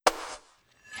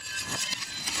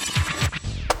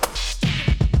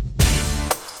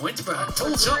Rashford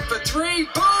pulls up for three.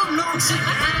 Boom! Knocks it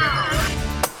down.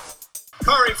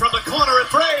 Curry from the corner at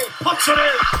three. Puts it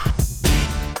in.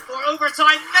 For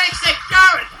overtime, makes it.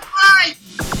 Gareth, right.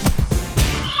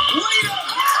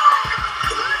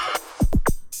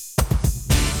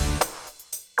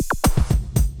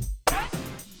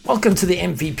 Welcome to the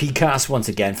MVP cast once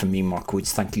again from me, Mark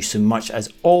Woods. Thank you so much as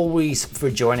always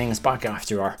for joining us back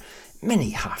after our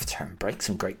mini half-term break.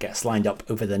 Some great guests lined up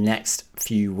over the next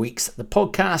few weeks. The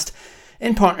podcast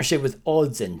in partnership with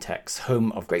Odds Index,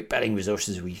 home of great betting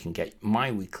resources where you can get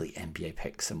my weekly NBA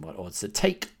picks and what odds to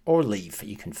take or leave.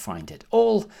 You can find it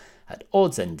all at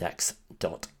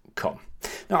oddsindex.com.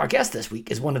 Now, our guest this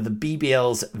week is one of the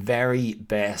BBL's very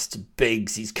best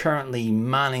bigs. He's currently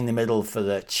manning the middle for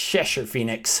the Cheshire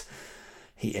Phoenix.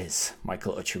 He is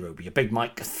Michael Ocherobi. Big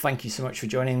Mike, thank you so much for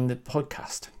joining the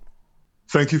podcast.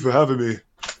 Thank you for having me.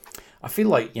 I feel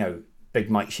like, Big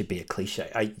Mike should be a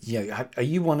cliche. Are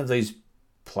you one of those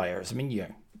players? I mean, you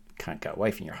can't get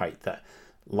away from your height that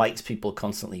likes people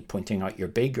constantly pointing out you're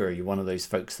big, or are you one of those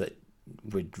folks that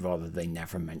would rather they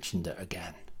never mentioned it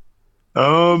again?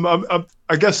 I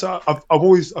guess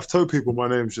I've told people my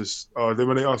name's just then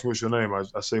when they ask me what's your name, I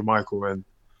say Michael, and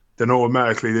then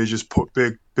automatically they just put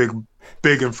big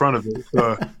in front of it.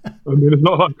 So I mean, it's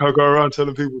not like I go around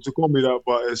telling people to call me that,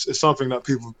 but it's something that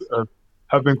people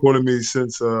have been calling me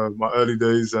since my early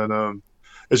days, and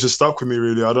it's just stuck with me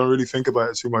really. I don't really think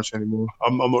about it too much anymore.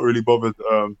 I'm not really bothered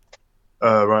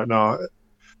right now.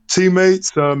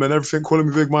 Teammates and everything calling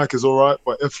me Big Mike is all right,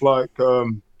 but if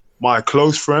my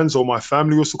close friends or my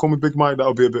family was to call me Big Mike, that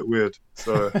would be a bit weird.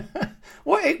 So,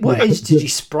 what age did you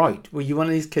sprout? Were you one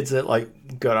of these kids that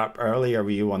got up early, or were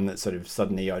you one that sort of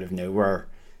suddenly out of nowhere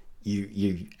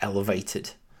you elevated?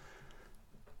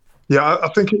 Yeah, I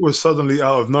think it was suddenly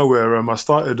out of nowhere. I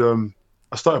started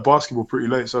basketball pretty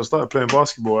late, so I started playing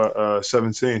basketball at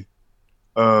 17,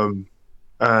 and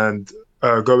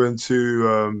going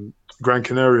to Gran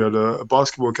Canaria, the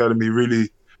basketball academy,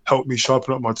 really helped me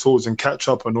sharpen up my tools and catch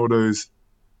up on all those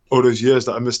years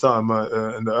that I missed out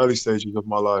on in the early stages of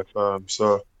my life.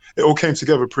 So it all came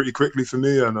together pretty quickly for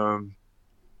me, and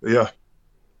yeah.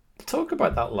 Talk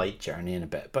about that late journey in a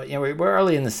bit, but we're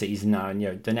early in the season now,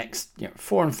 and the next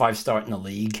 4 and 5 start in the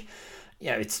league.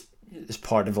 It's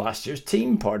part of last year's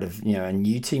team, part of a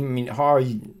new team. I mean,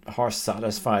 how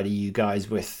satisfied are you guys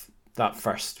with that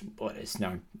first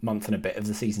month and a bit of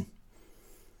the season?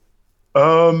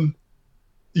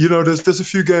 There's a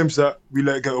few games that we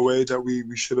let get away that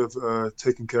we should have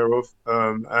taken care of,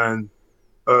 and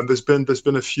there's been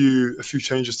a few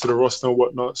changes to the roster and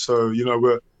whatnot. So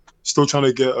we're still trying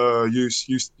to get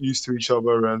used to each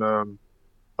other, and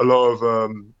a lot of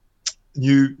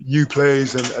new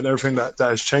plays and everything that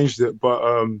has changed it. But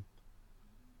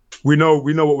we know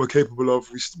what we're capable of.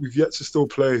 We've yet to still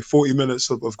play 40 minutes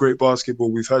of great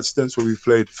basketball. We've had stints where we've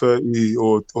played 30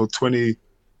 or 20.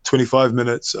 25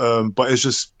 minutes, but it's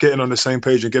just getting on the same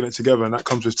page and getting it together, and that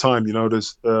comes with time.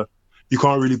 There's you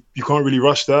can't really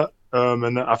rush that,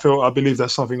 and I believe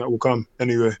that's something that will come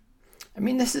anyway. I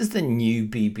mean, this is the new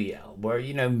BBL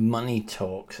where money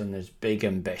talks and there's big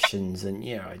ambitions, and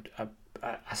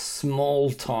a small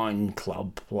town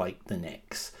club like the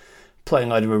Knicks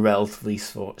playing out of a relatively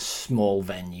small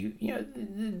venue.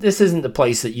 This isn't the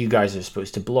place that you guys are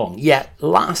supposed to belong. Yet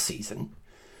last season,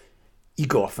 you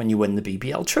go off and you win the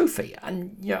BBL trophy.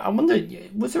 And I wonder,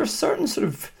 was there a certain sort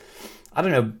of,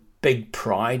 big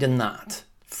pride in that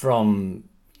from,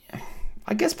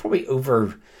 I guess, probably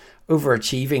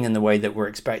overachieving in the way that we're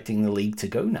expecting the league to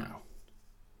go now?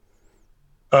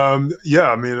 Yeah,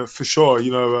 I mean, for sure.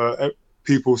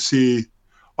 People see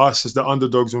us as the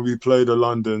underdogs when we play the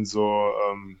Londons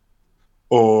or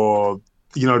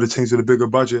the teams with the bigger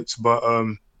budgets, but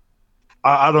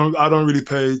I don't really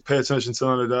pay attention to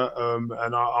none of that.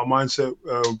 And our mindset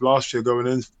last year going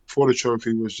in for the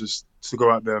trophy was just to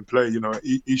go out there and play.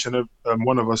 Each and every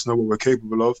one of us know what we're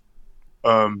capable of.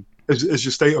 It's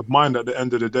your state of mind at the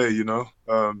end of the day.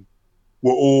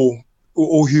 We're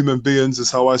all human beings.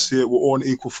 Is how I see it. We're all on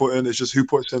equal footing. It's just who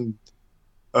puts in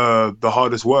the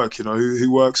hardest work.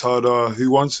 Who works harder,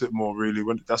 who wants it more. Really,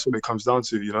 that's what it comes down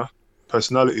to.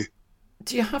 Personality.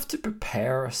 Do you have to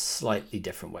prepare a slightly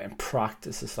different way and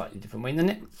practice a slightly different way? And then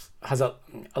it has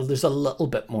there's a little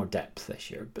bit more depth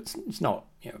this year, but it's not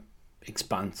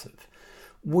expansive.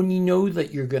 When you know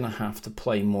that you're going to have to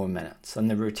play more minutes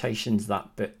and the rotation's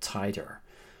that bit tighter,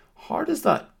 how does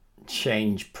that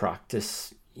change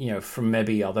practice? From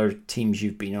maybe other teams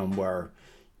you've been on where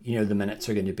the minutes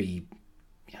are going to be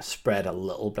spread a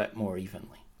little bit more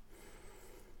evenly.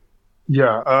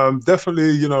 Yeah,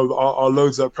 definitely. Our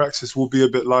loads at practice will be a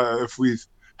bit lighter if we've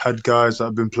had guys that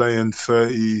have been playing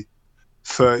 30,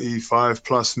 35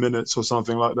 plus minutes or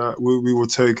something like that. We will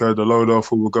take the load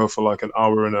off. We will go for like an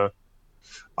hour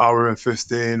and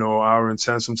 15 or hour and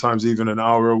 10, sometimes even an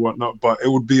hour or whatnot. But it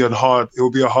would be a hard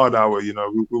hour. You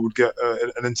know, we would get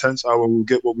an intense hour. We'll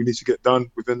get what we need to get done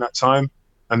within that time,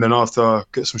 and then after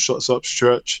get some shots up,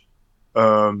 stretch,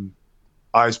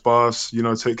 ice baths. You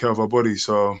know, take care of our body.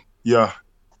 So yeah.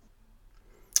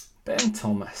 Ben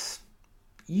Thomas,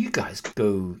 you guys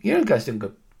don't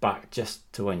go back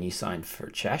just to when you signed for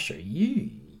Cheshire.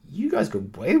 You guys go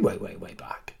way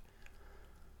back.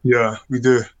 Yeah, we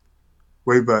do.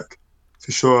 Way back,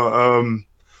 for sure.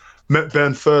 Met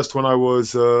Ben first when I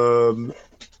was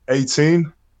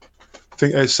 18. I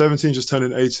think 17, just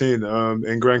turning 18,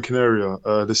 in Gran Canaria,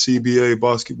 the CBA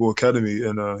Basketball Academy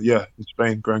in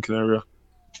Spain, Gran Canaria.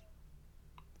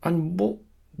 And what?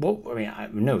 I mean, I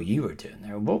know you were doing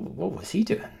there. What was he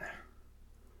doing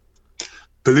there?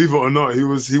 Believe it or not, he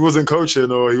wasn't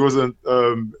coaching, or he wasn't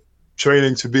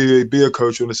training to be a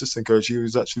coach or an assistant coach. He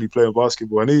was actually playing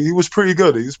basketball, and he was pretty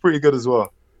good. He was pretty good as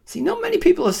well. See, not many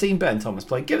people have seen Ben Thomas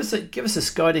play. Give us a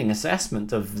scouting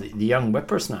assessment of the young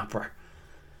whippersnapper.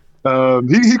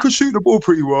 He could shoot the ball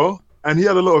pretty well, and he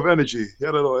had a lot of energy.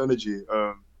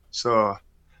 So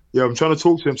yeah, I'm trying to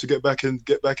talk to him to get back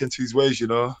into his ways, you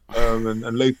know,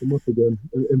 and lace him up again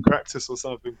in practice or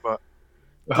something. But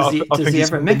does he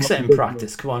ever mix it in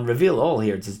practice? Come on, reveal all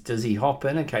here. Does he hop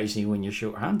in occasionally when you're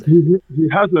short-handed? He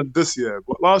hasn't this year,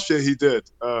 but last year he did.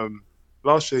 And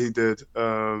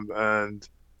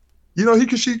you know, he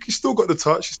still got the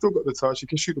touch. He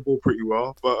can shoot the ball pretty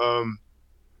well, but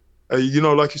you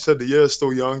know, like you said, the year is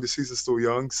still young, the season's still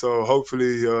young. So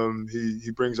hopefully,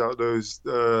 he brings out those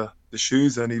the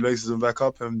shoes and he laces them back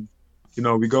up, and you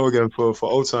know, we go again for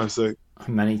old time's sake. How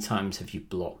many times have you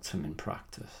blocked him in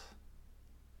practice?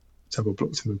 Have I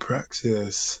blocked him in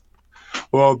practice?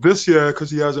 Well, this year, because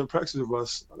he hasn't practiced with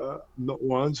us, not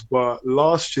once, but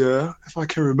last year, if I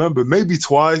can remember, maybe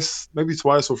twice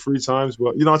or 3 times.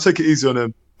 But you know, I take it easy on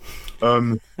him.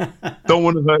 Don't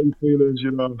want to hurt his feelings,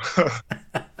 you know.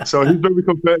 So he's very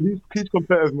competitive. He's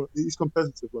competitive. He's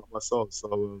competitive like myself.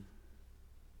 So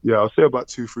yeah, I'll say about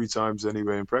 2-3 times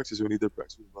anyway in practice when he did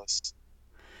practice with us.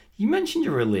 You mentioned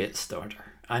you're a late starter,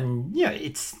 and yeah,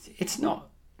 it's not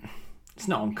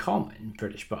uncommon in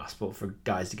British basketball for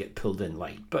guys to get pulled in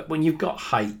late. But when you've got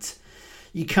height,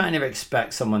 you kind of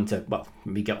expect someone to, well,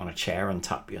 maybe get on a chair and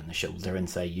tap you on the shoulder and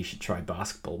say you should try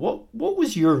basketball. What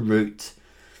was your route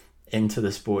into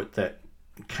the sport that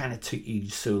kind of took you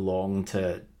so long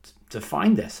to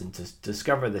find this and to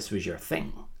discover this was your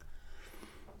thing?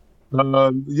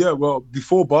 Yeah, well,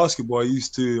 before basketball, I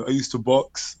used to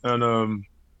box, and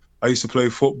I used to play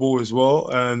football as well.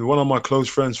 And one of my close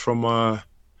friends from my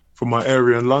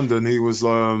area in London, he used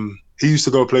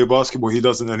to go play basketball. He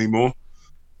doesn't anymore.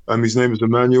 His name is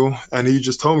Emmanuel, and he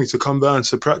just told me to come down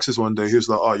to practice one day. He was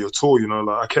like, "Oh, you're tall, you know."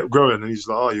 Like, I kept growing, and he's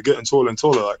like, "Oh, you're getting taller and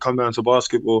taller. Like, come down to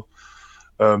basketball,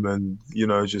 and you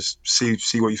know, just see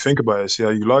what you think about it, see how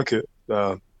you like it."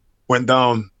 Went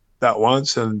down that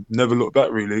once and never looked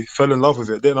back. Really, fell in love with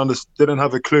it. Didn't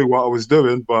have a clue what I was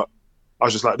doing, but I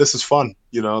was just like, "This is fun,"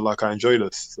 you know. Like, I enjoy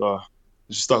this. So I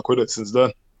just stuck with it since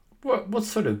then. What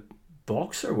sort of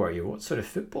boxer were you? What sort of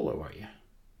footballer were you?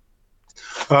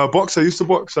 Boxer. I used to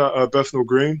box at Bethnal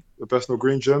Green, the Bethnal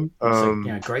Green gym.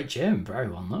 Great gym, very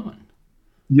well known.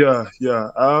 Yeah.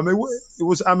 It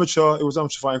was amateur. It was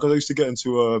amateur fighting because I used to get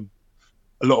into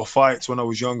a lot of fights when I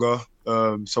was younger.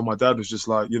 So my dad was just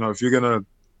like, you know, if you're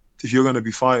gonna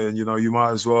be fighting, you know, you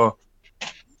might as well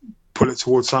put it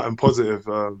towards something positive,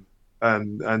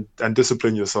 and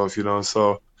discipline yourself, you know.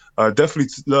 So definitely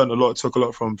learned a lot. Took a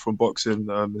lot from boxing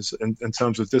in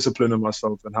terms of disciplining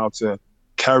myself and how to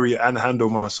carry and handle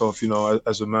myself, you know,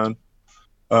 as a man.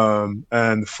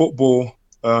 And football,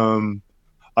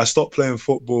 I stopped playing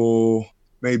football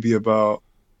maybe about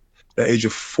the age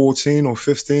of 14 or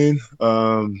 15.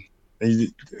 And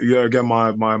again,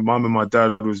 my mum and my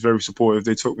dad was very supportive.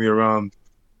 They took me around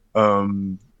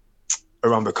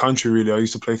the country, really. I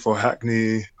used to play for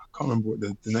Hackney. I can't remember what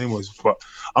the name was, but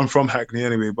I'm from Hackney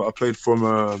anyway. But I played from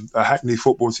a Hackney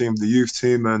football team, the youth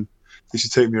team, and they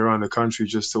used to take me around the country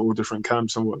just to all different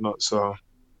camps and whatnot. So,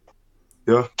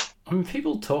 yeah. I mean,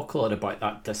 people talk a lot about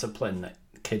that discipline that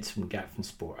kids can get from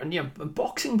sport. And, yeah,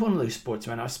 boxing, one of those sports,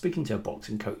 I was speaking to a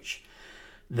boxing coach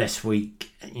this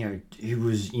week, you know, who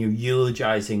was, you know,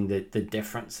 eulogizing the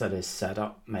difference that his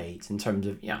setup made in terms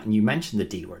of, yeah, and you mentioned the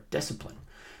D word, discipline.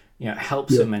 You know, it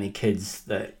helps so many kids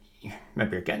that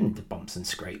maybe are getting the bumps and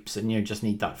scrapes and, you know, just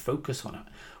need that focus on it.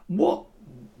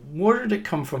 Where did it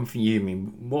come from for you? I mean,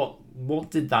 what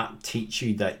did that teach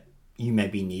you that you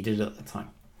maybe needed at the time?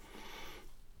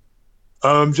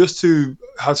 Just to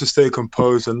how to stay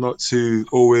composed and not to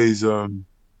always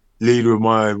lead with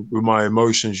my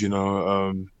emotions.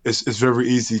 It's very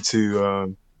easy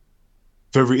to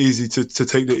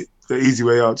take the easy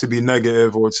way out, to be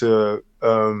negative, or to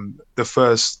the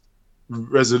first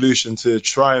resolution to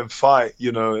try and fight.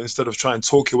 Instead of trying to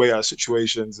talk your way out of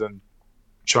situations and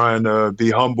trying to be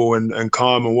humble and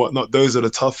calm and whatnot. Those are the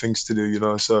tough things to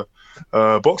do. So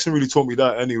boxing really taught me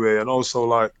that anyway, and also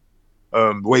like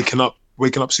waking up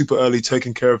super early,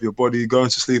 taking care of your body, going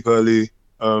to sleep early,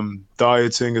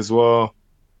 dieting as well,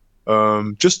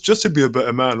 just to be a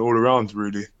better man all around,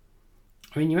 really.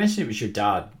 I mean, you mentioned it was your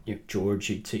dad, George,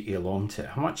 who took you along to it.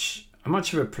 How much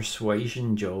of a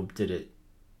persuasion job did it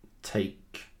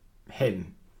take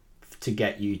him to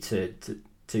get you to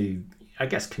I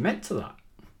guess commit to that?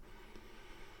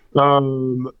 I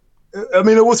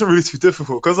mean, it wasn't really too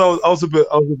difficult because I was a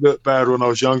bit bad when I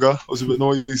was younger. I was a bit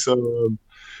noisy, so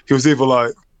he was either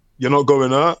like, "You're not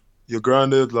going out, you're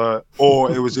grounded,"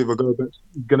 or it was either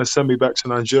gonna send me back to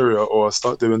Nigeria, or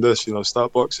start doing this,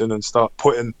 start boxing and start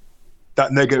putting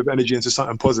that negative energy into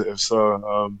something positive.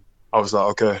 So I was like,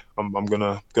 okay, I'm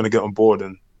gonna get on board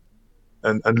and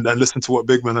listen to what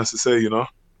big man has to say.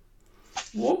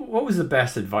 What was the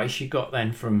best advice you got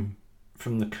then from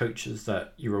the coaches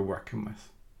that you were working with?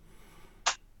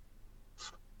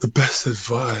 The best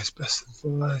advice.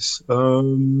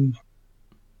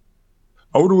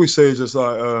 I would always say just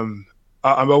like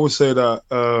I would say that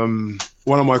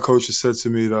one of my coaches said to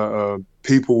me that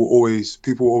people will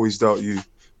always doubt you.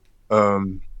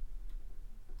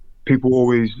 People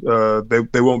always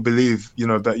they won't believe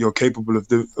that you're capable of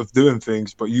doing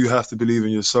things, but you have to believe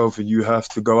in yourself, and you have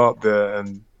to go out there,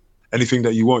 and anything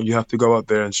that you want, you have to go out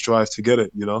there and strive to get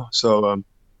it. So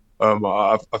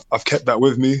I've kept that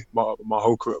with me my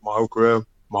whole career,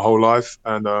 my whole life,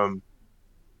 and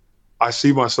I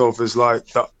see myself as like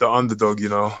the underdog.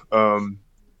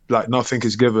 Like nothing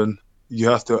is given. You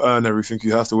have to earn everything.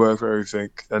 You have to work for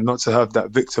everything, and not to have that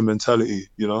victim mentality.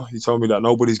 He told me that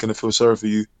nobody's going to feel sorry for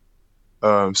you,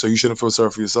 so you shouldn't feel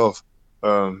sorry for yourself.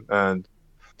 And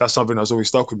that's something that's always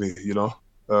stuck with me.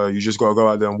 You just got to go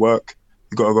out there and work.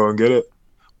 You got to go and get it.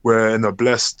 We're in a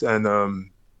blessed and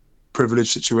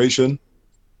privileged situation.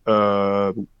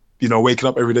 Waking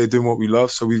up every day doing what we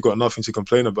love, so we've got nothing to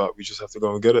complain about. We just have to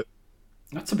go and get it.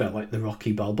 That's a bit like the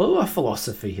Rocky Balboa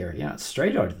philosophy here. Yeah, it's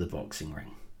straight out of the boxing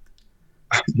ring.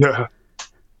 Yeah.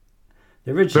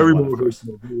 The original very one,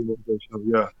 motivational,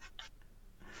 yeah.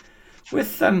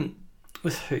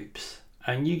 With hoops,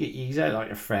 and you said like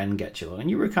a friend gets you along, and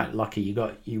you were kind of lucky.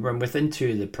 You were within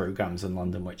two of the programs in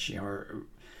London, which are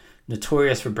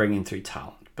notorious for bringing through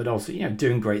talent, but also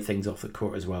doing great things off the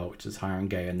court as well, which is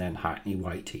Harringay and then Hackney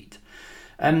Whitehead.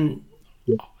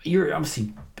 You're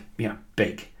obviously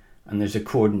big, and there's a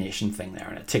coordination thing there,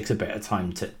 and it takes a bit of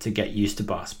time to get used to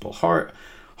basketball.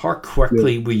 How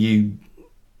quickly will you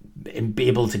be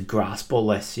able to grasp all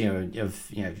this,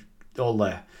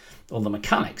 all the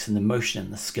mechanics and the motion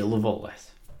and the skill of all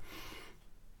this?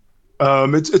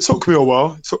 It took me a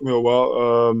while.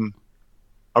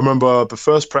 I remember the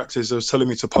first practice, they was telling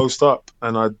me to post up,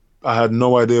 and I had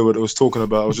no idea what it was talking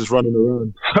about. I was just running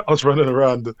around. I was running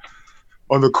around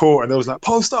on the court, and they was like,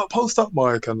 post up,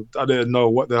 Mike. And I didn't know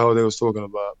what the hell they was talking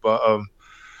about. But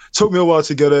took me a while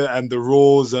to get it, and the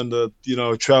rules and the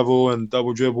travel and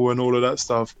double dribble and all of that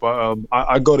stuff. But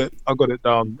I got it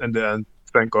down in the end,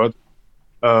 thank God.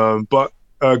 But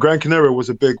Gran Canaria was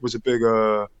a big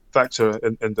factor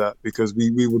in that, because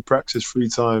we would practice three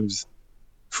times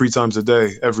a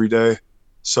day, every day.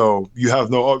 So you have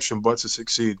no option but to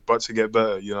succeed, but to get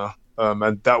better,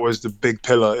 and that was the big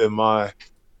pillar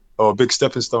big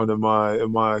stepping stone in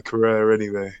my career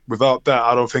anyway. Without that,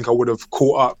 I don't think I would have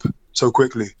caught up so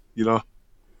quickly,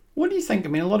 What do you think? I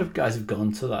mean, a lot of guys have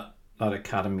gone to that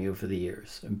academy over the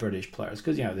years, and British players,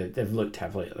 because they've looked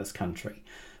heavily at this country.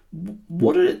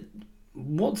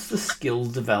 What's the skill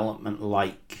development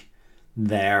like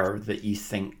there that you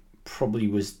think probably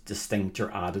was distinct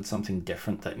or added something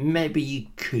different that maybe you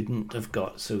couldn't have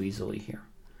got so easily here?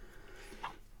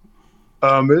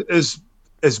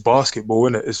 It's basketball,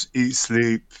 isn't it? It's eat,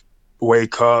 sleep,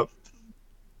 wake up,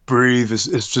 breathe.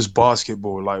 It's just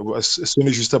basketball. Like as soon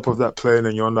as you step off that plane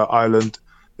and you're on that island,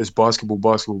 it's basketball.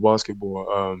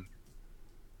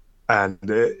 And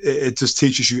it just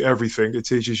teaches you everything. It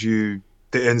teaches you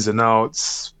the ins and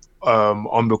outs,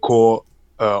 on the court,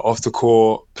 off the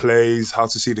court, plays, how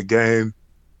to see the game.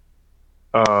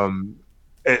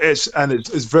 It's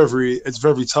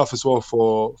very tough as well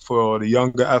for the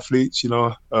younger athletes,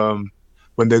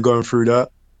 when they're going through that.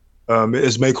 It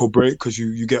is make or break because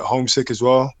you get homesick as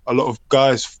well. A lot of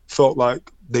guys felt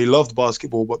like they loved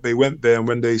basketball, but they went there and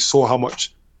when they saw how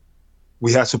much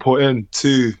we had to put in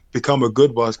to become a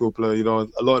good basketball player, you know,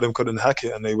 a lot of them couldn't hack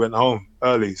it and they went home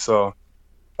early. So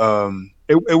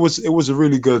it was a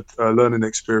really good learning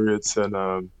experience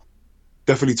and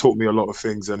definitely taught me a lot of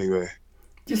things anyway.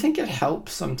 Do you think it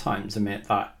helps sometimes,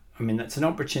 it's an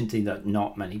opportunity that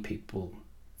not many people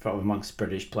from amongst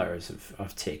British players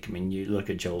have taken. I mean, you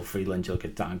look at Joel Freeland, you look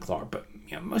at Dan Clark, but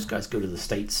you know, most guys go to the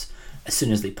States as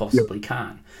soon as they possibly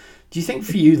can. Do you think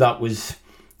for you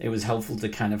it was helpful to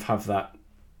kind of have that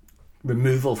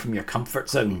removal from your comfort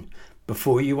zone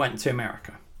before you went to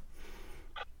America?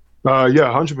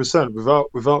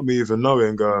 100%. Without me even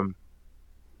knowing,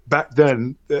 back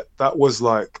then that was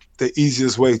like the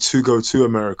easiest way to go to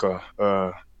America.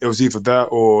 It was either that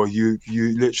or you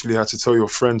literally had to tell your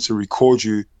friend to record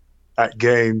you at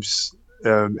games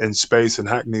in Space and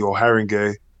Hackney or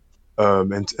Haringey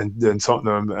in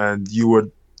Tottenham, and you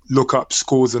would look up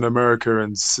schools in America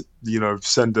and, you know,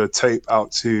 send a tape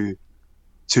out to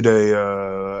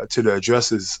their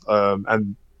addresses,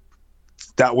 and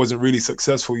that wasn't really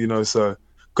successful, you know. So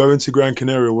going to Gran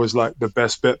Canaria was like the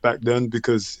best bet back then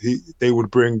because they would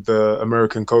bring the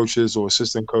American coaches or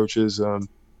assistant coaches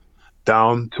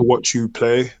down to watch you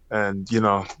play, and you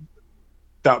know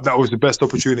that was the best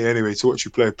opportunity anyway to watch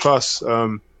you play. Plus,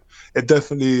 it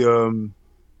definitely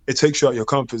it takes you out your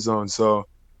comfort zone. So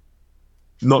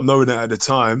not knowing it at the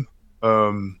time,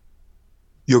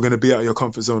 you're going to be out of your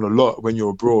comfort zone a lot when you're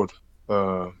abroad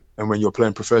and when you're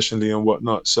playing professionally and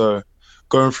whatnot. So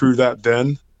going through that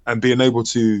then and being able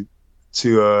to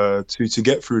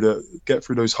get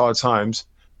through those hard times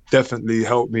definitely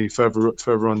helped me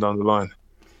further on down the line.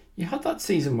 You had that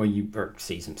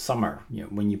season summer, you know,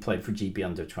 when you played for GB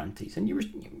under-20s, and you were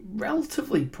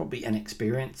relatively probably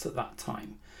inexperienced at that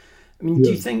time. I mean, do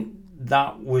you think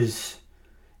that was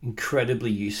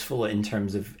incredibly useful in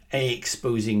terms of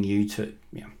exposing you to,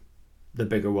 you know, the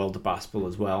bigger world of basketball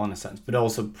as well, in a sense, but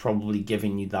also probably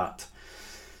giving you that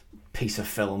piece of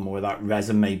film or that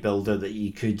resume builder that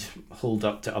you could hold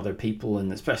up to other people,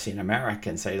 and especially in America,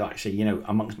 and say, actually, you know,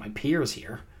 amongst my peers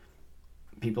here,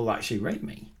 people actually rate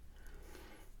me?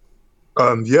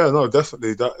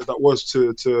 Definitely. That was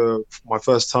to my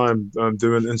first time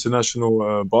doing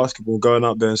international basketball, going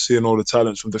out there and seeing all the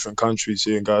talents from different countries,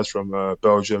 seeing guys from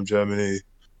Belgium, Germany,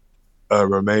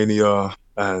 Romania,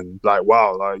 and like,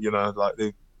 wow, like, you know, like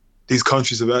these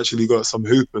countries have actually got some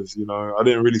hoopers. You know, I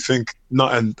didn't really think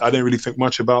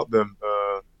much about them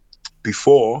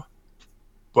before,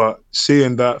 but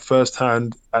seeing that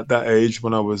firsthand at that age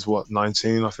when I was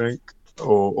 19, I think.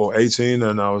 Or 18,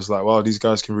 and I was like, wow, these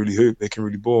guys can really hoop, they can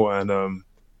really ball. And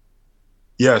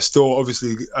still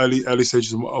obviously early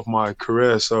stages of my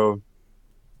career, so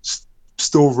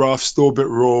still rough, still a bit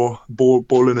raw,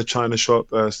 ball in a china shop,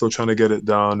 still trying to get it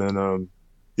down. And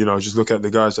you know, just look at the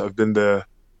guys that have been there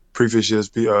previous years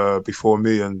before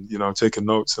me, and you know, taking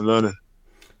notes and learning.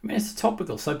 I mean, it's a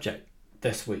topical subject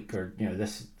this week, or you know,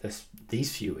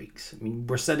 these few weeks. I mean,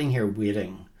 we're sitting here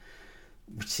waiting,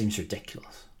 which seems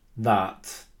ridiculous,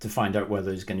 that to find out whether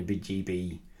there's going to be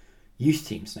GB youth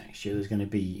teams next year. There's going to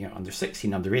be, you know, under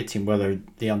 16, under 18, whether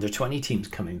the under 20 team's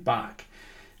coming back.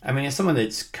 I mean, as someone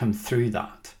that's come through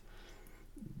that,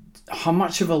 how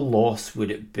much of a loss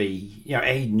would it be, you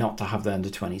know, not to have the under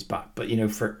 20s back, but, you know,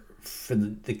 for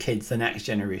the kids, the next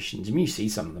generations, I mean, you see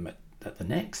some of them at the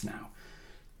Knicks now,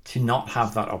 to not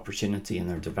have that opportunity in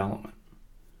their development?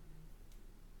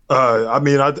 I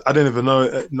mean, I didn't even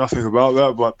know nothing about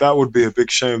that, but that would be a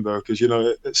big shame though, because you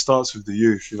know it starts with the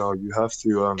youth. You know, you have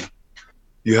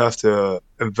to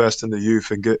invest in the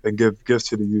youth and give gifts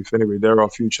to the youth. Anyway, they're our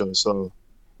future, so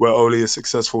we're only as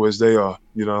successful as they are.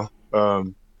 You know,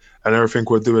 and everything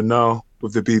we're doing now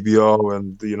with the BBL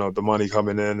and you know the money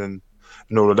coming in and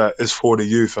all of that is for the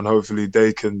youth, and hopefully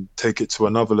they can take it to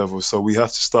another level. So we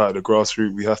have to start at the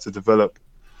grassroots. We have to develop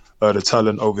the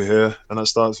talent over here, and that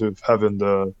starts with having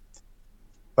the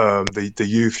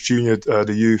youth junior,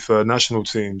 the youth national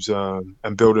teams,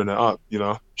 and building it up. You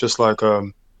know, just like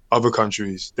other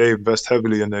countries, they invest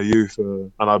heavily in their youth,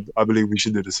 and I believe we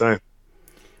should do the same.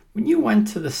 When you went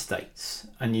to the States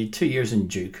and you 2 years in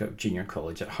JUCO, junior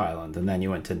college at Highland, and then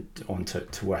you went on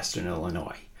to Western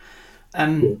Illinois,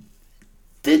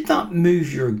 did that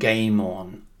move your game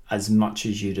on as much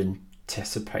as you'd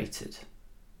anticipated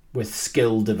with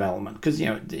skill development? Because you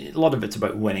know a lot of it's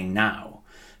about winning now.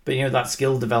 But, you know, that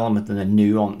skill development and the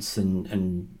nuance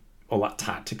and all that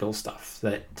tactical stuff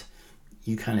that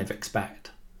you kind of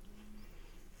expect.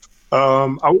 I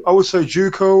would say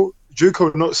JUCO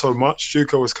not so much.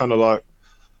 JUCO was kind of like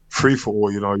free for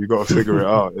all. You know, you got to figure it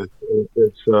out.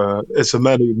 It's a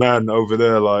man over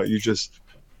there. Like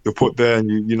you're put there, and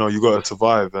you got to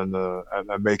survive and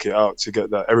make it out to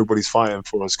get that. Everybody's fighting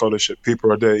for a scholarship.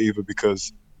 People are there either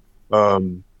because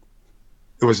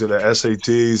it was the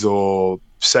SATs or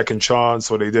second chance,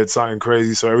 or they did something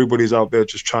crazy. So everybody's out there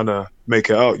just trying to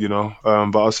make it out, you know.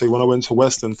 But I'll say when I went to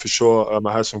Western, for sure,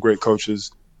 I had some great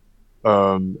coaches.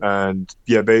 And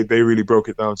yeah, they really broke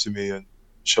it down to me and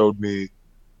showed me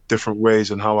different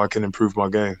ways and how I can improve my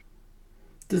game.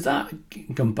 Does that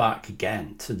come back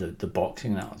again to the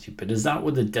boxing analogy? But is that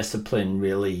where the discipline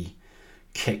really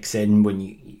kicks in, when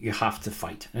you have to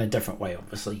fight in a different way,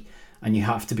 obviously, and you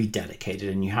have to be dedicated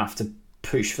and you have to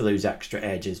push for those extra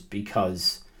edges,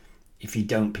 because if you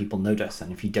don't, people notice,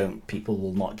 and if you don't, people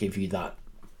will not give you that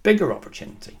bigger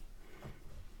opportunity?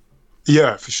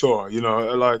 Yeah, for sure. You know,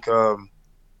 like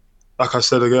I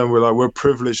said again, we're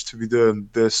privileged to be doing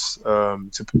this,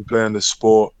 to be playing this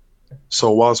sport.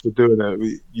 So whilst we're doing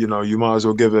it, you might as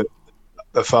well give it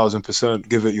 1,000%,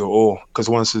 give it your all, because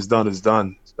once it's done, it's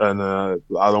done. And I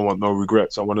don't want no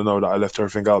regrets. I want to know that I left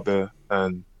everything out there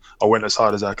and I went as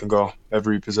hard as I can go.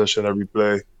 Every possession, every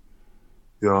play,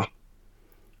 you know.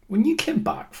 When you came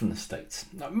back from the States,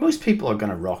 now, most people are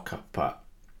going to rock up at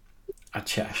a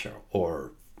Cheshire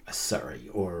or a Surrey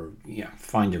or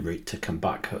find a route to come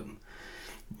back home.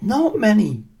 Not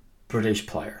many British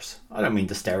players, I don't mean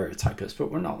to stereotype us,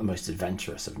 but we're not the most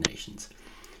adventurous of nations.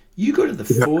 You go to the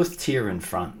fourth tier in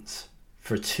France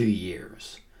for 2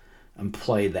 years and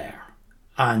play there,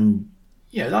 and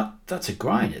that's a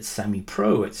grind. It's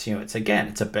semi-pro. It's it's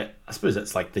a bit. I suppose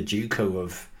it's like the JUCO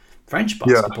of French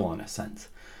basketball in a sense.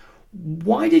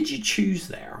 Why did you choose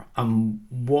there, and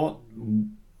what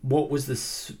was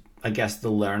this? I guess the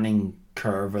learning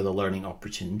curve or the learning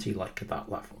opportunity like at that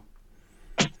level.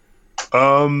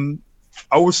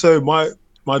 I would say my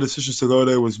decision to go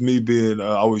there was me being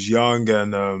I was young,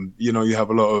 and you have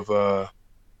a lot of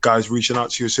guys reaching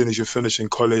out to you as soon as you're finishing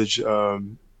college.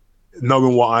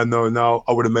 Knowing what I know now,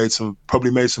 I would have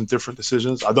probably made some different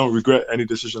decisions. I don't regret any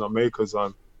decision I made, because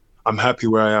I'm happy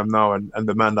where I am now and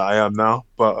the man that I am now.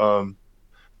 But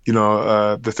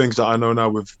the things that I know now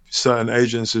with certain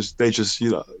agents is they just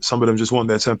some of them just want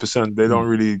their 10%. They don't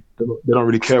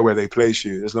really care where they place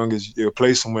you, as long as you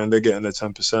place somewhere and they're getting their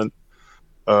 10%.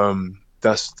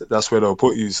 That's where they'll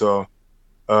put you. So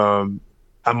and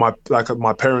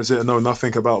my parents didn't know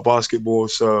nothing about basketball,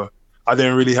 so I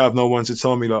didn't really have no one to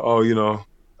tell me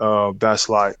like, that's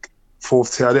like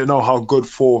fourth tier. I didn't know how good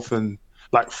fourth and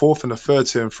the third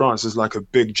tier in France is like a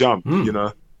big jump,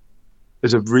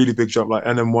 It's a really big jump, like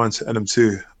NM1 to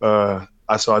NM2.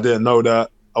 So I didn't know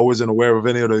that. I wasn't aware of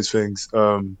any of those things.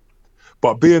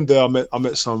 But being there, I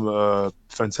met some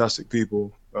fantastic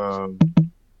people.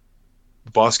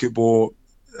 Basketball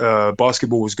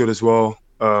was good as well.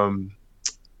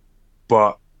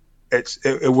 But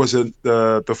it wasn't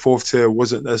the fourth tier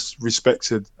wasn't as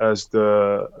respected as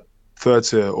the third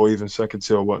tier or even second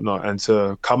tier or whatnot, and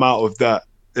to come out of that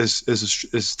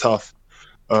is tough.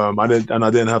 I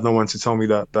didn't have no one to tell me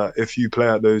that if you play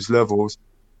at those levels,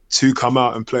 to come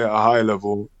out and play at a high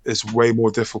level is way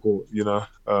more difficult,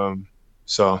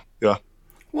 So yeah.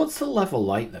 What's the level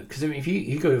like though? Because if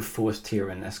you go to fourth tier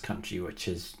in this country, which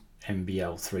is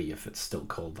NBL 3, if it's still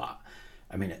called that.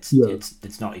 I mean, it's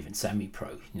not even semi-pro.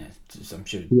 I'm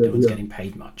sure no one's getting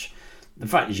paid much. The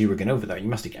fact is, you were going over there, you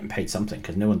must have getting paid something,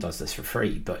 because no one does this for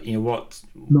free. But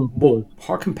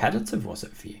how competitive was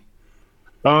it for you?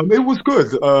 It was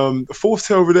good. The fourth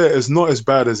tier over there is not as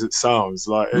bad as it sounds.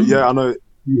 Like, yeah, I know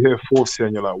you hear fourth tier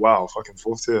and you're like, wow, fucking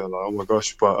fourth tier. Like, oh my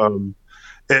gosh. But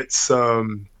it's,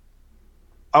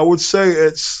 I would say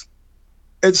it's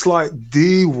like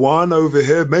D1 over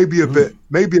here, maybe a bit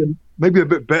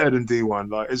better than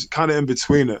D1. Like, it's kind of in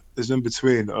between it. It's in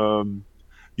between.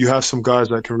 You have some guys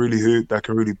that can really hoop, that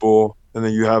can really ball, and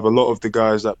then you have a lot of the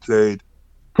guys that played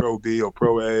Pro B or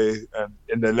Pro A and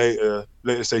in their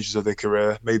later stages of their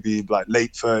career, maybe like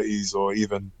late 30s or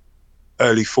even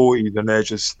early 40s, and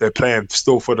they're playing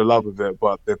still for the love of it,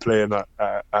 but they're playing at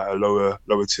a lower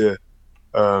tier.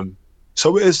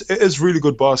 So it is really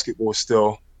good basketball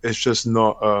still. It's just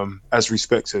not as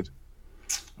respected.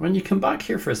 When you come back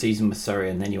here for a season with Surrey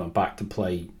and then you went back to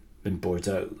play in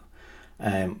Bordeaux,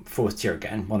 fourth tier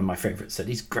again, one of my favourite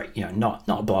cities. Great, not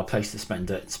a bad place to spend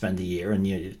a year, and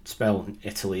you spell in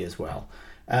Italy as well.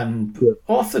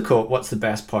 Off the court, what's the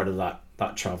best part of that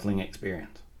travelling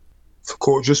experience? Of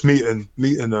course, just meeting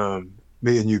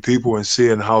new people and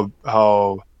seeing how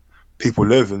people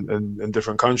live in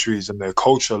different countries and their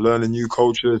culture, learning new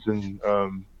cultures, and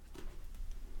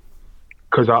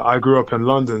because I grew up in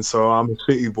London, so I'm a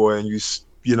city boy, and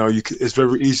it's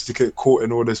very easy to get caught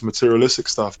in all this materialistic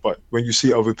stuff. But when you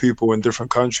see other people in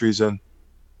different countries and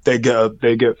they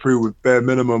get through with bare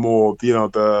minimum, or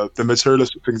the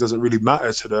materialistic things doesn't really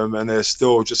matter to them, and they're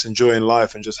still just enjoying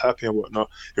life and just happy and whatnot,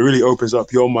 it really opens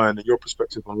up your mind and your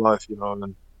perspective on life,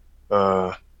 and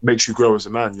makes you grow as a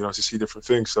man, to see different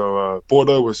things. So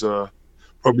Bordeaux was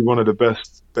probably one of the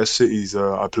best cities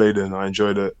I played in. I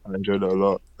enjoyed it a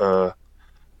lot.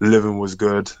 Living was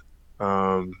good.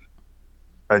 And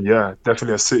yeah,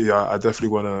 definitely a city I definitely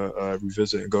want to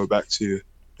revisit and go back to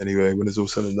anyway when it's all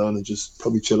said and done, and just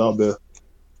probably chill out there.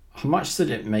 How much did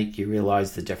it make you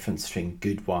realise the difference between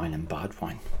good wine and bad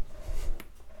wine?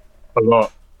 A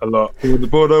lot. The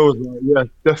Bordeaux was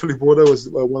definitely Bordeaux was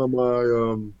one of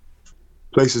my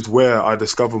places where I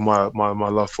discovered my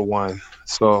love for wine.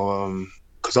 So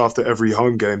because after every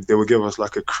home game they would give us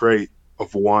like a crate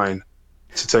of wine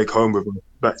to take home with us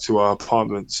back to our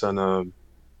apartments, and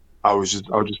I would just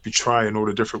be trying all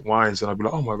the different wines, and I'd be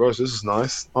like, oh my gosh, this is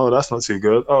nice. Oh, that's not too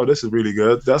good. Oh, this is really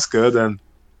good. That's good. And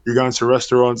you go into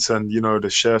restaurants and, the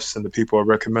chefs and the people are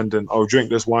recommending, oh, drink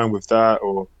this wine with that,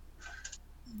 or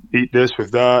eat this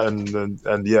with that.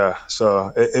 And yeah,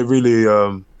 so it really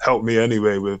helped me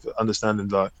anyway with understanding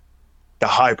like the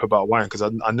hype about wine, because I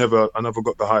never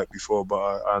got the hype before, but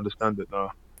I understand it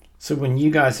now. So when you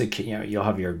guys are, you'll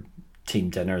have your team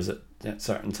dinners at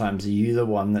certain times, are you the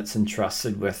one that's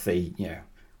entrusted with the,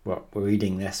 we're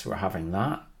eating this, we're having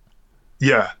that?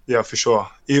 Yeah, for sure.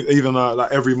 Even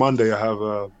like every Monday I have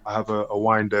a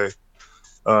wine day.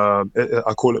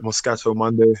 I call it Moscato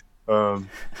Monday.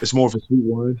 It's more of a sweet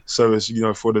wine, so it's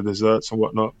for the desserts and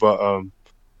whatnot, but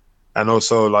and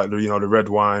also like the red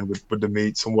wine with the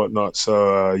meats and whatnot.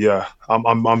 So yeah,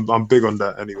 I'm big on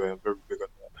that anyway. I'm very big on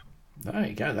that. There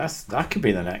you go. That could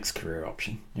be the next career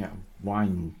option. Yeah,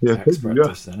 wine expert.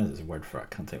 Yeah. There's a word for it. I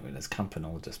can't think of it. It's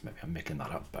campanologist. Maybe I'm making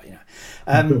that up, but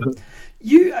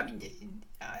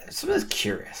so I was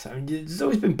curious. There's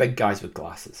always been big guys with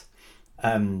glasses.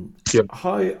 When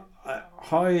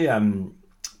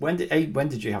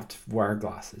did you have to wear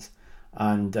glasses,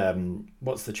 and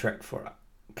what's the trick for it?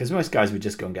 Because most guys would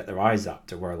just go and get their eyes up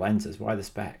to wear lenses. Why the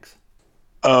specs?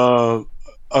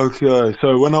 Okay,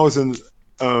 so when I was in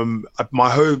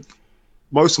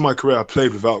most of my career I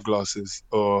played without glasses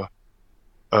or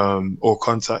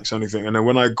contacts or anything, and then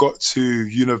when I got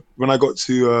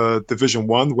to Division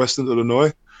 1 Western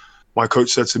Illinois, my coach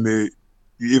said to me,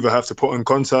 you either have to put on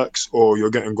contacts or you're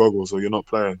getting goggles or you're not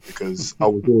playing, because I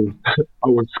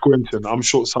was squinting. I'm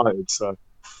short-sighted, so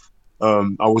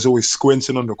I was always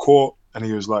squinting on the court, and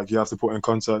he was like, you have to put in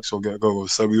contacts or get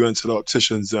goggles. So we went to the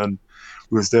opticians and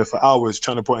we was there for hours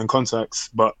trying to put in contacts,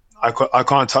 but I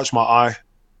can't touch my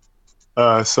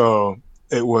eye, so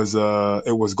it was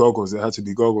goggles. It had to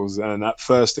be goggles, and at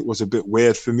first it was a bit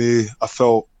weird for me. I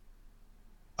felt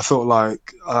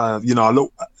like I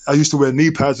used to wear knee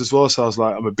pads as well, so I was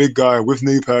like, I'm a big guy with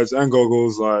knee pads and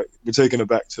goggles. Like, we're taking it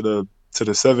back to the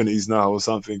 70s now or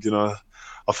something. I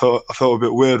felt a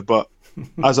bit weird, but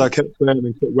as I kept playing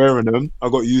and kept wearing them, I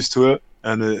got used to it,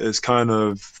 and it's kind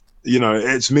of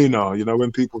it's me now.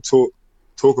 When people talk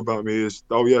about me, is,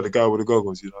 oh yeah, the guy with the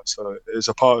goggles, so it's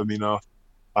a part of me now.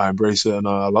 I embrace it and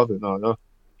I love it now. Yeah.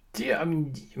 Do you?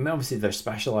 Obviously there's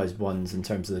specialized ones in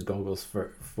terms of the goggles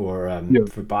for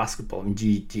basketball. Do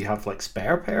you have like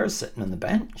spare pairs sitting on the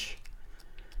bench?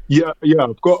 Yeah.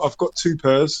 I've got two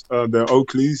pairs. They're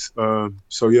Oakleys.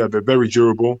 So yeah, they're very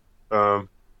durable.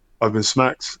 I've been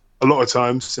smacked a lot of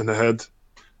times in the head,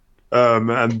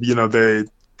 and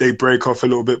they break off a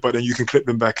little bit, but then you can clip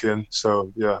them back in.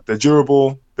 So yeah, they're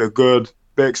durable, they're good,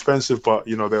 they're expensive, but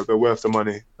they're worth the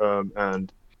money.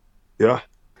 And yeah.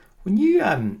 When you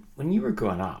were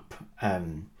growing up, I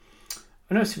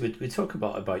know we talk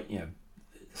about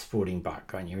sporting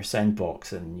background. You were saying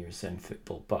boxing, you were saying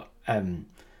football, but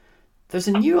there's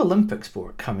a new Olympic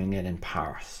sport coming in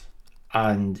Paris,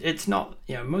 and it's not.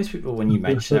 Most people when you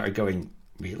mention it are going,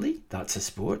 really? That's a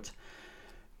sport?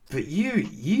 But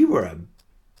you were a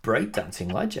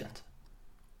breakdancing legend.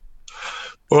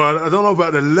 Well, I don't know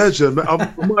about the legend. I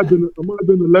might have been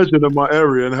a legend in my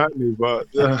area in Hackney, but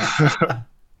yeah,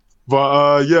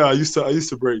 I used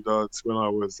to break dance when I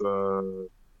was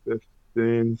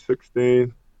 15,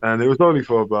 16, and it was only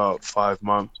for about 5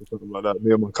 months or something like that.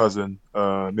 Me and my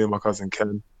cousin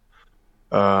Ken.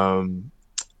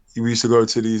 We used to go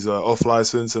to these off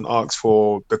license and ask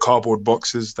for the cardboard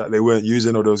boxes that they weren't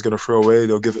using or they was going to throw away.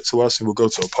 They'll give it to us, and we'll go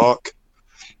to a park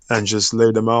and just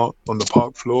lay them out on the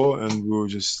park floor, and we'll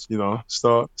just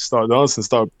start dancing,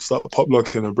 start pop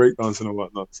locking and break dancing and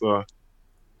whatnot. So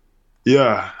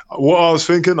yeah, what I was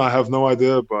thinking, I have no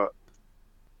idea, but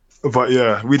But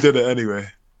yeah, we did it anyway.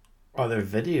 Are there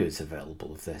videos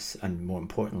available of this? And more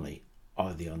importantly,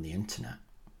 are they on the internet?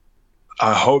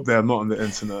 I hope they're not on the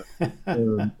internet.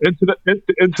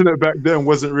 Internet back then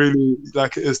wasn't really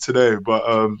like it is today,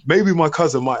 but maybe my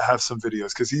cousin might have some videos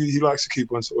because he likes to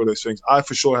keep on to all those things. I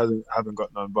for sure haven't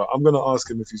got none, but I'm gonna ask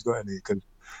him if he's got any because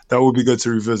that would be good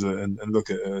to revisit and look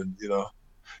at it and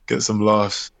get some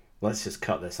laughs. Let's just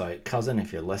cut this out, cousin.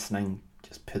 If you're listening,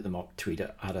 just put them up, tweet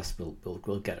it at us.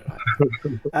 We'll get it out.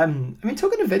 I mean,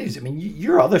 talking of videos, I mean,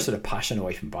 your other sort of passion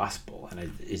away from basketball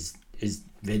and is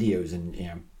videos and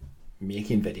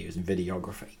making videos and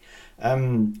videography.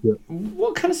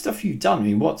 What kind of stuff have you done? I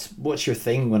mean, what's your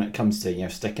thing when it comes to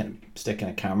sticking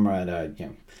a camera and a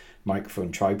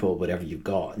microphone, tripod, whatever you've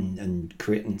got, and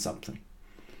creating something?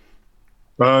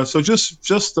 So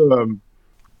just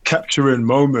capturing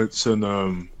moments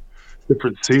and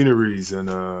different sceneries and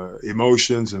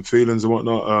emotions and feelings and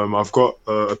whatnot. I've got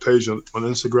a page on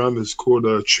Instagram. It's called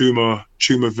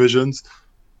Chuma Visions.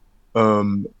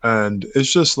 And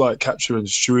it's just like capturing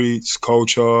streets,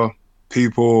 culture,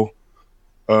 people,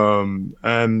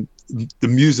 and the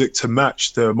music to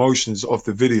match the emotions of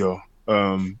the video.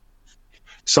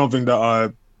 Something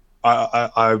that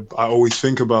I always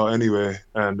think about anyway.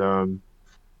 And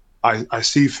I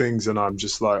see things and I'm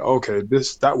just like, okay,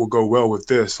 that will go well with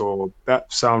this, or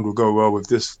that sound will go well with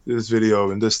this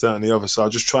video and this, that, and the other. So I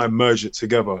just try and merge it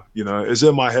together. It's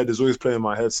in my head. It's always playing in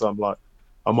my head. So I'm like,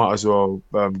 I might as well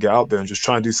get out there and just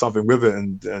try and do something with it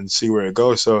and see where it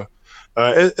goes. So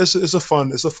it's a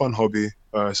fun hobby,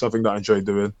 something that I enjoy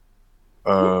doing.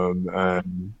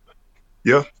 And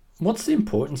yeah. What's the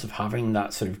importance of having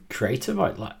that sort of creative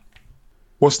outlet?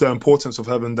 What's the importance of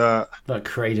having that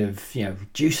creative,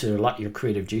 juices, like your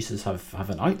creative juices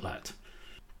have an outlet?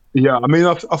 Yeah, I mean,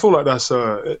 I feel like that's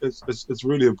it's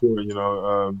really important,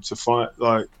 to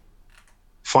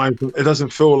find. It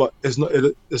doesn't feel like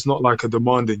it's not like a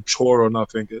demanding chore or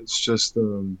nothing. It's just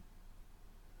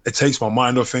it takes my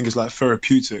mind off things. It's like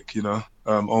therapeutic,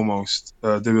 almost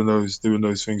doing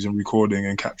those things and recording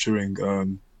and capturing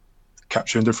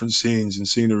different scenes and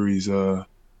sceneries.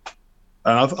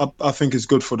 And I think it's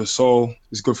good for the soul.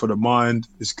 It's good for the mind.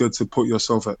 It's good to put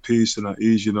yourself at peace and at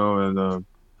ease, And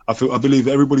I believe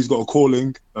everybody's got a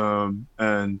calling, and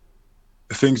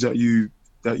the things that you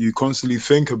constantly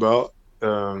think about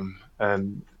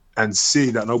and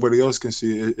see that nobody else can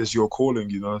see is your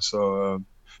calling, So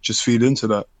just feed into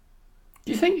that.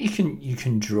 Do you think you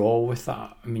can draw with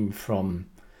that? I mean, from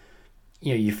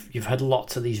you've had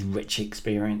lots of these rich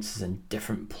experiences in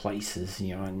different places,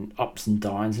 and ups and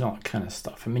downs and all that kind of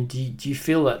stuff. I mean, do you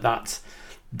feel that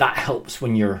helps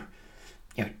when you're,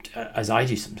 as I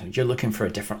do sometimes, you're looking for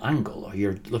a different angle, or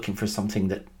you're looking for something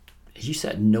that, as you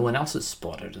said, no one else has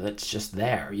spotted, that's just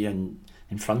there, in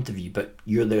front of you, but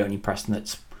you're the only person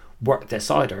that's worked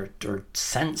this out or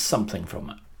sensed something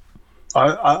from it?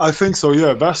 I think so.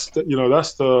 Yeah, that's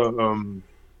the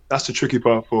tricky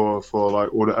part for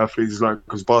like all the athletes, like,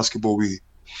 because basketball we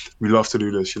love to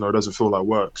do this. It doesn't feel like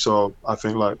work. So I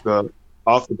think like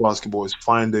after basketball is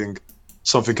finding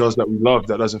something else that we love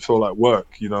that doesn't feel like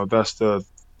work. That's the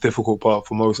difficult part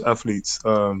for most athletes.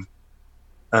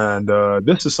 And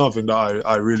this is something that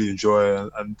I really enjoy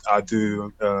and I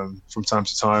do from time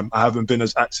to time. I haven't been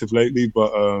as active lately,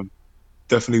 but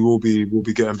definitely will be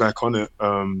getting back on it.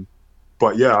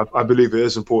 But yeah, I believe it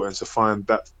is important to find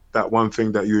that one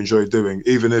thing that you enjoy doing,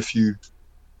 even if you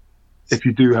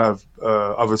do have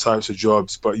other types of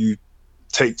jobs, but you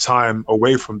take time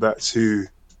away from that to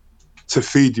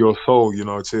feed your soul,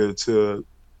 to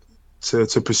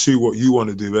pursue what you want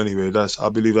to do anyway. I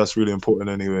believe that's really important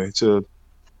anyway. To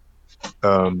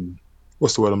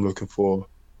what's the word I'm looking for?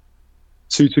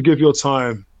 To give your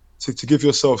time, to give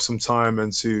yourself some time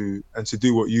and to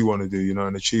do what you want to do,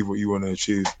 and achieve what you want to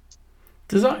achieve.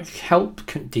 Does that help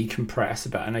decompress a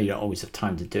bit? I know you don't always have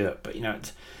time to do it, but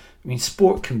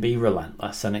sport can be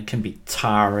relentless and it can be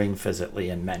tiring physically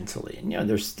and mentally. And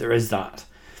there is that,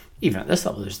 even at this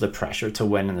level, there's the pressure to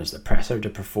win and there's the pressure to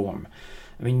perform.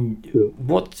 I mean,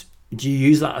 what do you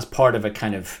use that as part of a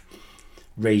kind of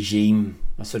regime,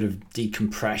 a sort of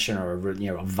decompression, or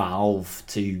a valve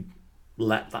to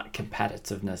let that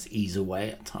competitiveness ease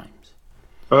away at times?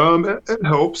 It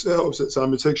helps. It helps at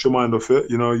times. It takes your mind off it.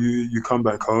 You come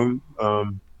back home.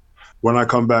 When I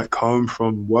come back home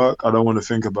from work, I don't want to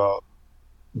think about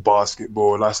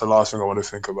basketball. That's the last thing I want to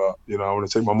think about. I want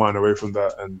to take my mind away from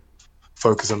that and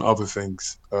focus on other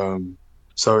things.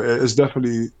 So it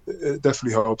definitely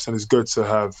helps, and it's good to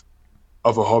have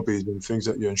other hobbies and things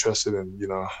that you're interested in.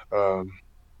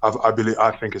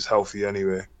 I think it's healthy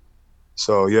anyway.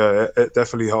 So yeah, it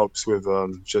definitely helps with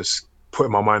just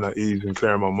putting my mind at ease and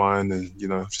clearing my mind, and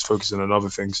just focusing on other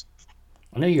things.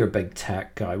 I know you're a big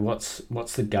tech guy. What's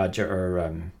the gadget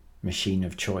or machine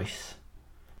of choice?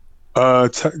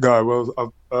 Tech guy. Well,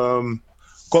 I've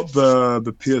got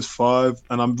the PS5,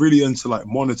 and I'm really into like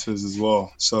monitors as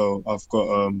well. So I've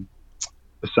got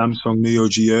the Samsung Neo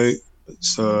G8.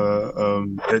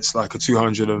 It's like a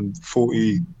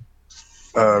 240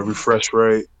 refresh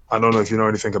rate. I don't know if you know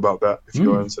anything about that. If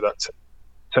you're into that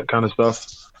tech kind of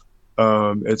stuff,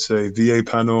 it's a VA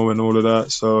panel and all of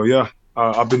that. So yeah,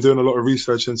 I've been doing a lot of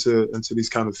research into these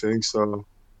kind of things. So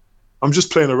I'm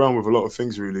just playing around with a lot of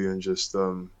things really, and just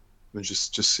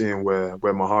seeing where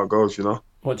my heart goes.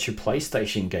 What's your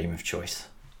PlayStation game of choice?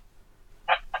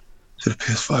 To the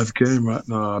PS5 game right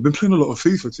now, I've been playing a lot of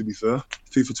FIFA. To be fair,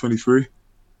 FIFA 23.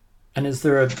 And is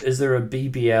there a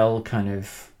BBL kind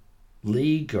of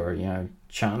league or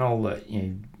channel that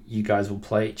you guys will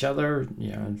play each other?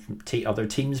 Other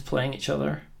teams playing each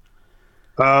other?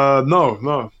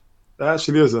 No, there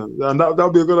actually isn't, and that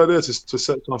would be a good idea to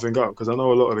set something up, because I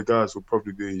know a lot of the guys will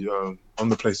probably be on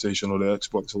the PlayStation or the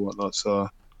Xbox or whatnot. So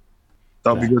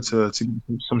that would be good to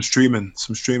get some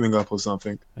streaming up or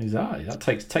something. Exactly. That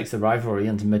takes the rivalry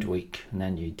into midweek, and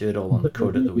then you do it all on the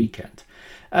code at the weekend.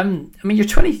 I mean, you're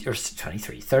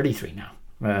 33 now.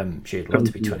 Sure, you'd love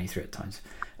to be 23 at times.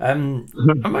 How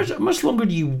much longer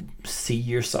do you see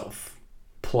yourself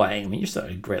playing? I mean, you're still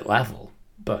at a great level,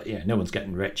 but no one's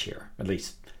getting rich here, at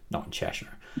least not in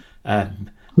Cheshire. How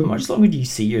much longer do you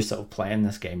see yourself playing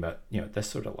this game at this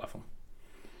sort of level?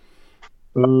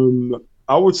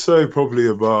 I would say probably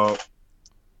about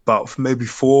maybe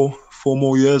four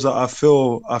more years. I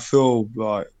feel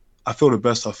the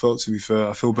best I felt, to be fair.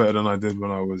 I feel better than I did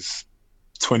when I was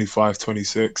 25,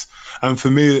 26. And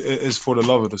for me, it is for the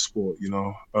love of the sport,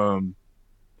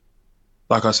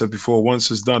 Like I said before, once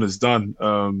it's done, it's done.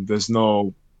 There's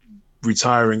no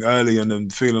retiring early and then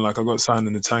feeling like I got something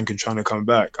in the tank and trying to come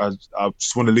back. I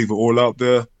just want to leave it all out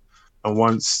there. And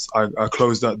once I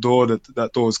close that door,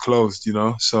 that door is closed,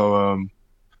 So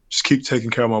just keep taking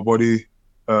care of my body,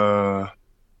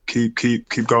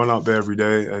 keep going out there every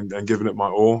day and giving it my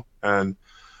all. And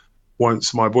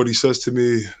once my body says to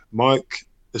me, Mike,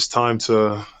 it's time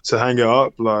to hang it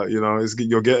up,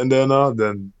 you're getting there now,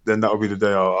 then that'll be the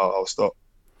day I'll stop.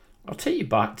 I'll take you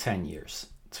back 10 years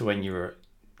to when you were at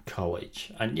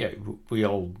college. And we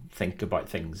all think about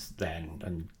things then,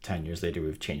 and 10 years later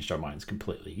we've changed our minds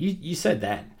completely. You said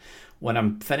then, when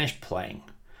I'm finished playing,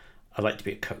 I'd like to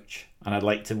be a coach, and I'd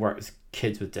like to work with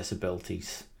kids with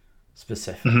disabilities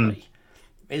specifically.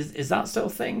 Is that still a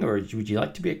thing, or would you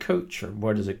like to be a coach, or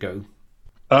where does it go?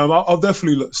 I'll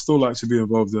definitely still like to be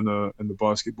involved in the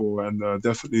basketball, and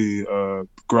definitely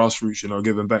grassroots,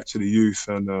 giving back to the youth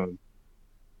and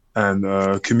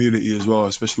community as well,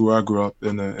 especially where I grew up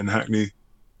in Hackney.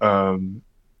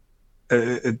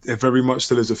 It very much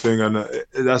still is a thing, and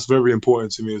that's very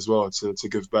important to me as well, to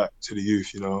give back to the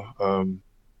youth.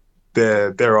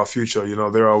 They're our future,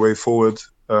 they're our way forward.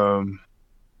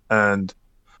 And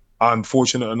I'm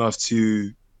fortunate enough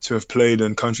to have played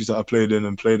in countries that I played in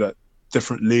and played at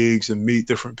different leagues and meet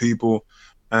different people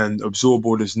and absorb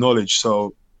all this knowledge.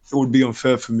 So it would be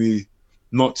unfair for me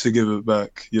not to give it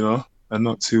back, and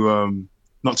not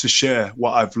to share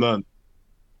what I've learned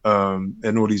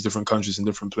in all these different countries and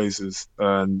different places,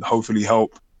 and hopefully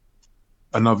help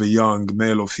another young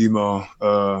male or female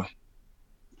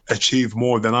achieve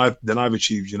more than I've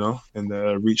achieved,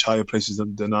 and reach higher places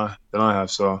than I have.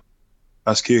 So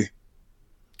that's key.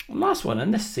 Last one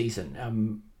in this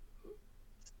season,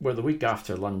 where the week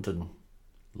after London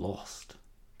lost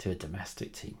to a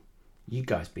domestic team, you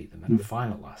guys beat them in the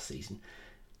final last season.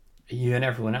 You and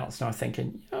everyone else now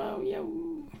thinking,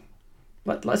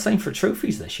 let's aim for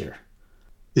trophies this year.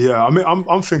 Yeah, I mean,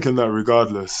 I'm thinking that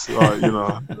regardless. I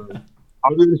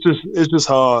mean, it's just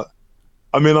hard.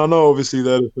 I mean, I know obviously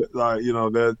they're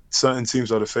certain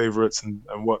teams are the favourites and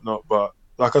whatnot, but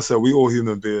like I said, we all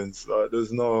human beings.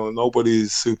 There's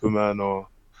nobody's Superman or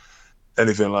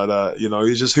anything like that.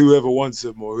 It's just whoever wants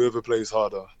it more, whoever plays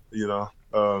harder.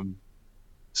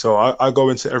 So I go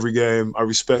into every game. I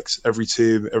respect every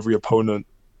team, every opponent.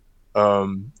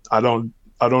 I don't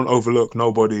overlook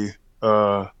nobody,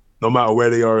 no matter where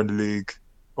they are in the league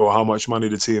or how much money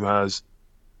the team has.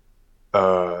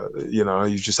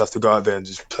 You just have to go out there and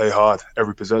just play hard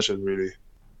every possession, really.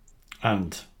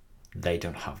 And they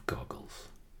don't have goggles.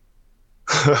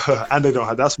 And they don't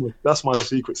have. That's my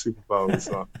secret superpower.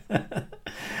 So.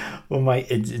 Well, Mike,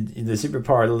 the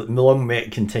superpower, long may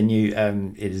it continue.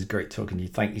 It is great talking to you.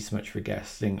 Thank you so much for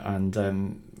guesting, and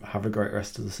have a great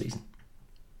rest of the season.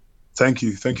 Thank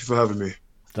you for having me.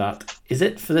 that is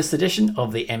it for this edition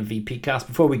of the MVP Cast.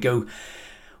 Before we go,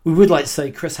 we would like to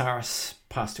say Chris Harris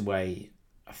passed away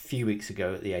a few weeks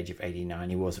ago at the age of 89.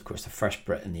 He was, of course, the first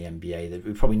Brit in the NBA. That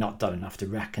we've probably not done enough to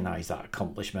recognise that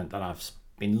accomplishment, that I've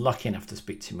been lucky enough to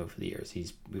speak to him over the years.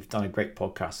 We've done a great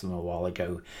podcast with him a while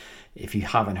ago. If you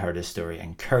haven't heard his story, I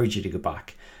encourage you to go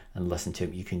back and listen to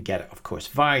him. You can get it, of course,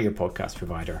 via your podcast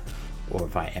provider or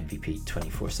via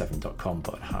MVP247.com.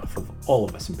 But on behalf of all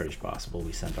of us in British Basketball,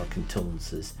 we send our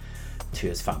condolences to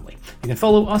his family. You can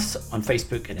follow us on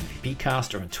Facebook at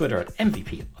MVPcast or on Twitter at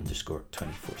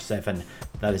MVP_247.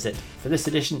 That is it for this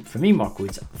edition. For me, Mark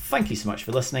Woods, thank you so much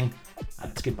for listening,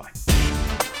 and it's goodbye.